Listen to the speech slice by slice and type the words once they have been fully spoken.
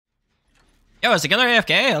Yo, is the killer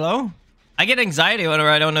AFK? Hello? I get anxiety whenever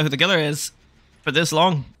I don't know who the killer is for this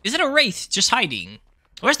long. Is it a wraith just hiding?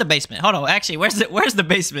 Where's the basement? Hold on, actually, where's the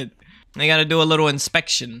basement? I gotta do a little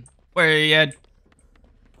inspection. Where are you at?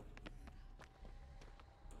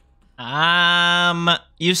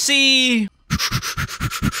 You see...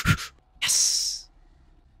 Yes!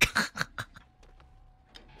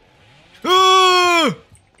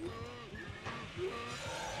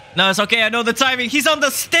 No, it's okay, I know the timing. He's on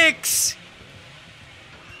the sticks!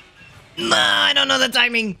 Nah, I don't know the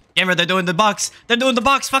timing. Gamer, they're doing the box. They're doing the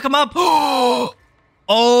box, fuck him up. Oh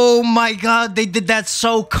my god, they did that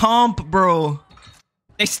so comp, bro.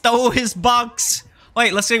 They stole his box.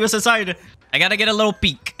 Wait, let's see what's inside. I gotta get a little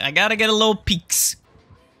peek. I gotta get a little peeks.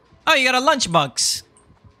 Oh, you got a lunchbox.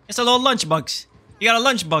 It's a little lunchbox. You got a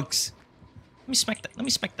lunchbox. Let me smack that. Let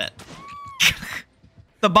me smack that.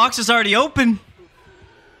 The box is already open.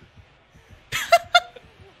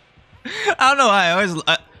 I don't know why.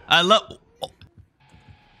 I love.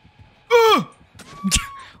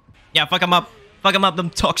 Yeah, fuck him up. Fuck him up.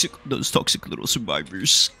 Those toxic little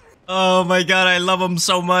survivors. Oh my god, I love him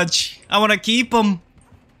so much. I want to keep him.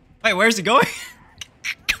 Wait, where's he going?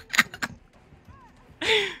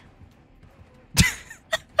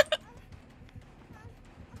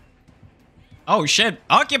 Oh shit,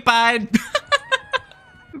 occupied.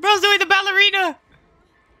 Bro's doing the ballerina.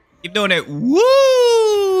 Keep doing it.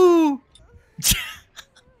 Woo!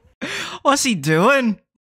 What's he doing?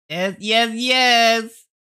 Yes, yes, yes.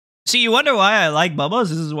 See, you wonder why I like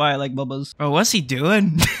Bubba's? This is why I like Bubba's. Bro, what's he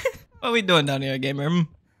doing? What are we doing down here, gamer?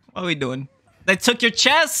 What are we doing? They took your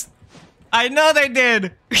chest? I know they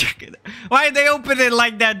did. Why did they open it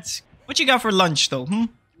like that? What you got for lunch, though?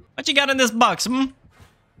 What you got in this box?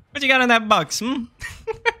 What you got in that box?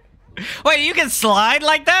 Wait, you can slide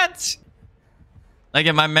like that? Look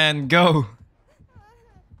at my man go.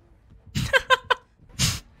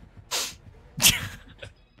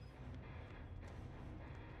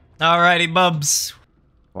 Alrighty, Bubs.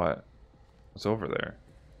 What? What's over there?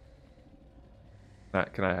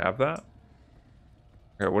 Can I have that?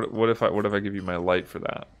 Okay, what if I give you my light for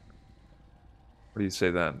that? What do you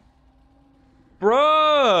say then?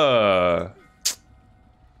 Bruh!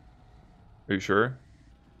 Are you sure?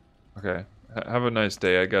 Okay. Have a nice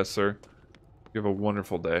day, I guess, sir. You have a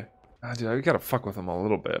wonderful day. Ah, dude, I gotta fuck with him a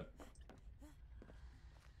little bit.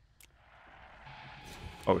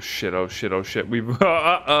 Oh shit, oh shit, oh shit. We've...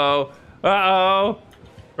 Uh-oh! Uh-oh!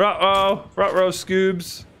 Uh-oh! Ruh-roh,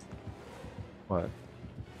 Scoobs! What?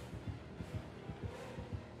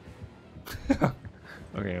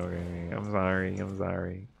 Okay, I'm sorry, I'm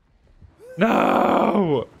sorry.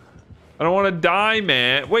 No! I don't want to die,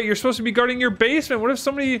 man. Wait, you're supposed to be guarding your basement. What if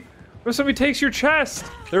somebody takes your chest?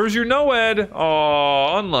 There was your Noed.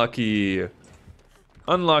 Oh, unlucky.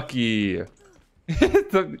 Unlucky.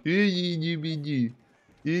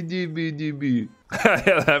 That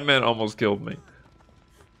man almost killed me.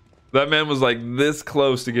 That man was like this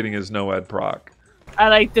close to getting his Noed proc. I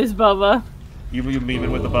like this Bubba. You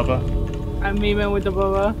memeing with the Bubba? I'm memeing with the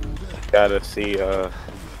Bubba. Gotta see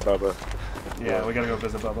Bubba. Yeah, we gotta go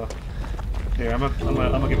visit Bubba. Here, I'm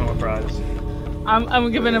gonna give him a prize.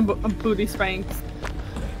 I'm giving him a booty spanks.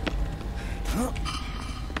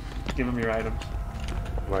 Give him your items.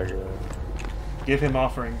 Oh my god. Give him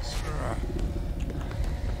offerings.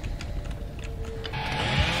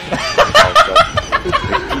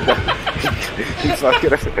 He's fucking.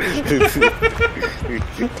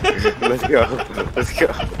 Let's go. Let's go.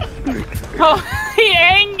 Oh, he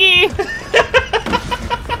angry.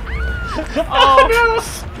 Oh no.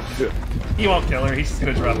 He won't kill her. He's just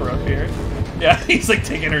gonna drop her up here. Yeah, he's like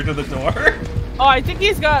taking her to the door. Oh, I think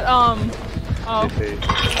he's got oh.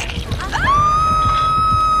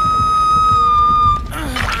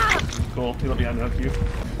 Cool. He'll be on you.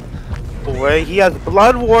 Wait, he has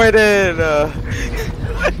blood warden.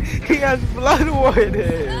 He has blood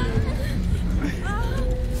warden.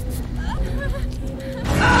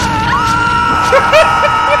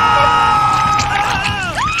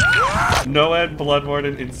 Noed, blood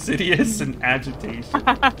warden, insidious, and agitation.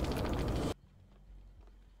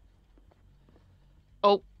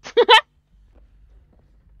 Oh.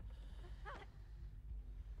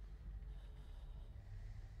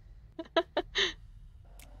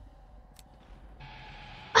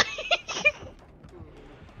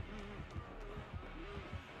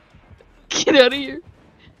 Get out of here.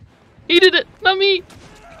 He did it, not me.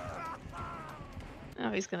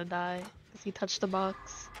 Oh, he's gonna die because he touched the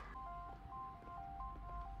box.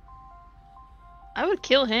 I would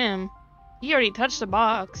kill him. He already touched the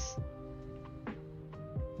box.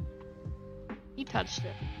 He touched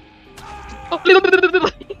it. Oh.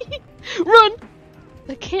 Run!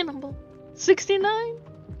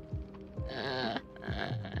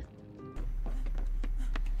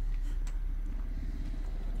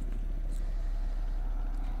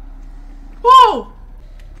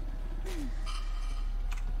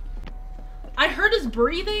 heard his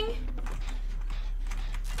breathing.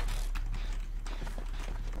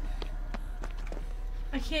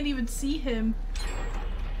 I can't even see him.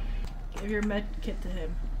 Give your med kit to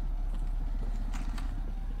him.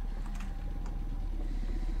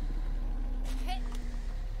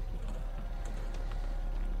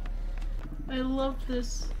 I love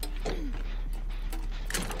this. It's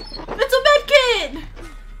a med kit!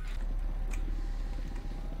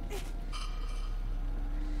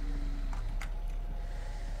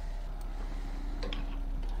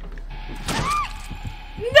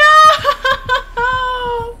 No!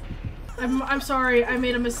 I'm sorry, I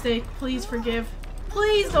made a mistake. Please forgive.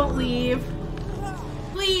 Please don't leave.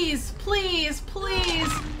 Please, please,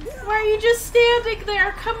 please. Why are you just standing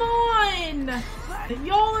there? Come on!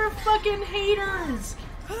 Y'all are fucking haters!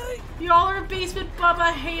 Y'all are Basement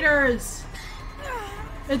Bubba haters!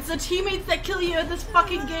 It's the teammates that kill you in this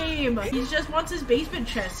fucking game! He just wants his basement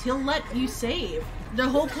chest. He'll let you save. The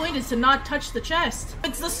whole point is to not touch the chest.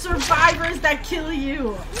 It's the survivors that kill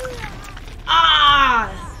you!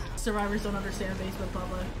 Ah! Survivors don't understand Basement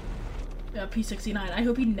Bubba. Yeah, P69. I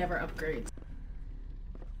hope he never upgrades.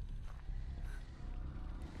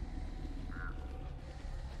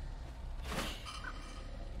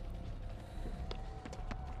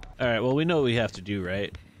 Alright, well we know what we have to do,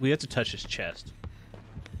 right? We have to touch his chest.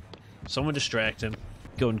 Someone distract him.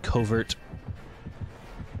 Go in covert.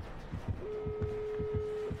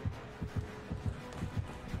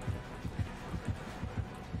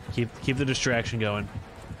 Keep the distraction going.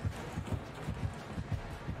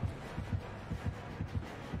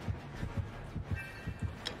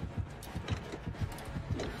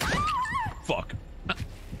 Fuck.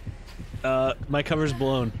 My cover's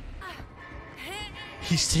blown.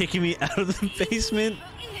 He's taking me out of the basement.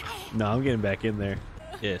 No, I'm getting back in there.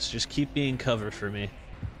 Yes, just keep being cover for me.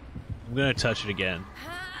 I'm gonna touch it again.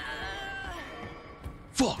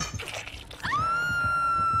 Fuck!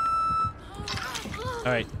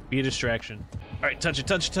 Alright, be a distraction. Alright, touch it,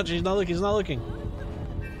 touch it, touch it. He's not looking, he's not looking.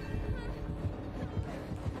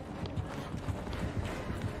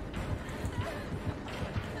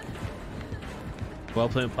 Well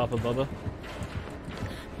played, Papa Bubba.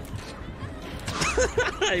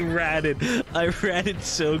 I ratted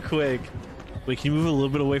so quick. Wait, can you move a little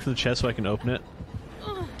bit away from the chest so I can open it?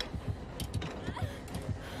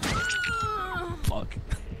 Fuck.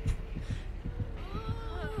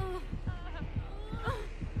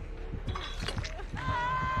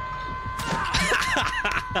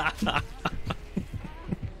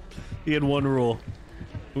 He had one rule.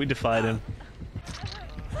 We defied him.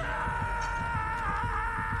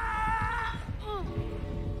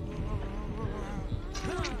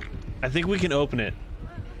 I think we can open it.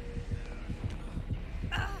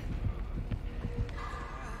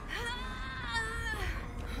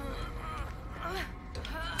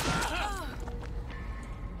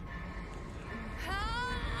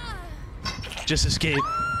 Just escape.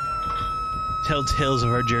 Tell tales of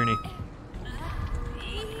our journey.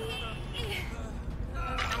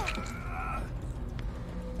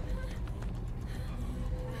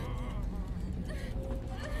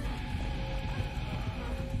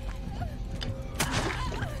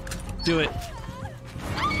 Do it.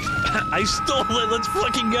 I stole it. Let's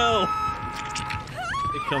fucking go.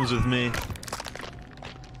 It comes with me.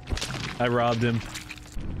 I robbed him.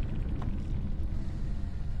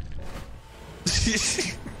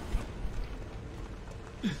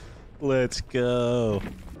 Let's go.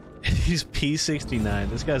 He's P69.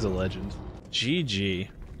 This guy's a legend. GG.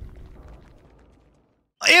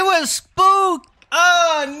 It was spook!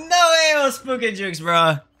 Oh, no way it was spooking jukes,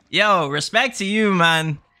 bro. Yo, respect to you,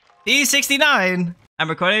 man. P69. I'm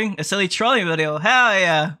recording a silly trolling video. Hell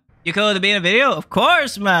yeah. You cool to be in a video? Of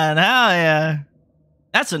course, man. Hell yeah.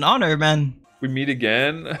 That's an honor, man. We meet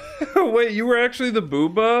again? Wait, you were actually the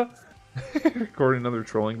Bubba? Recording another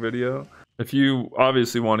trolling video? If you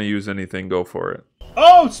obviously want to use anything, go for it.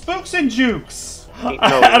 Oh, Spooks and Jukes! No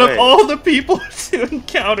Out way. of all the people to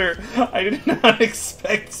encounter, I did not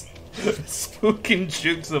expect Spook and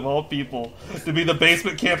Jukes of all people to be the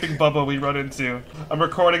basement camping Bubba we run into. I'm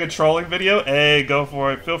recording a trolling video. Hey, go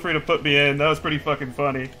for it. Feel free to put me in. That was pretty fucking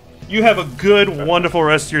funny. You have a good, wonderful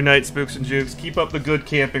rest of your night, Spooks and Jukes. Keep up the good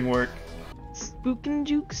camping work. Spookin'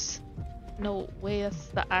 Jukes? No way, that's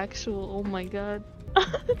the actual. Oh my god.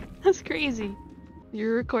 That's crazy.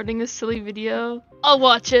 You're recording a silly video? I'll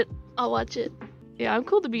watch it. I'll watch it. Yeah, I'm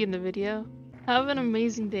cool to be in the video. Have an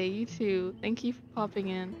amazing day, you too. Thank you for popping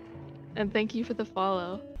in. And thank you for the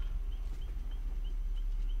follow.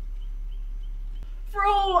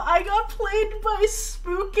 Bro, I got played by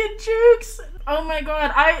Spook and Jukes. Oh my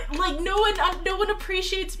god, no one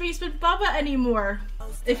appreciates Basement Bubba anymore.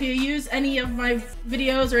 If you use any of my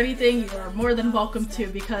videos or anything, you are more than welcome to,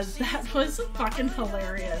 because that was fucking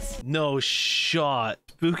hilarious. No shot.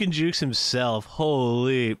 Spook and Jukes himself.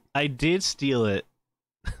 Holy. I did steal it.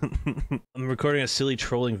 I'm recording a silly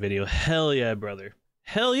trolling video. Hell yeah, brother.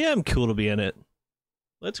 Hell yeah, I'm cool to be in it.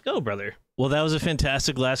 Let's go, brother. Well, that was a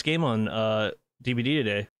fantastic last game on DVD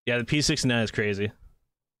today. Yeah, the P69 is crazy.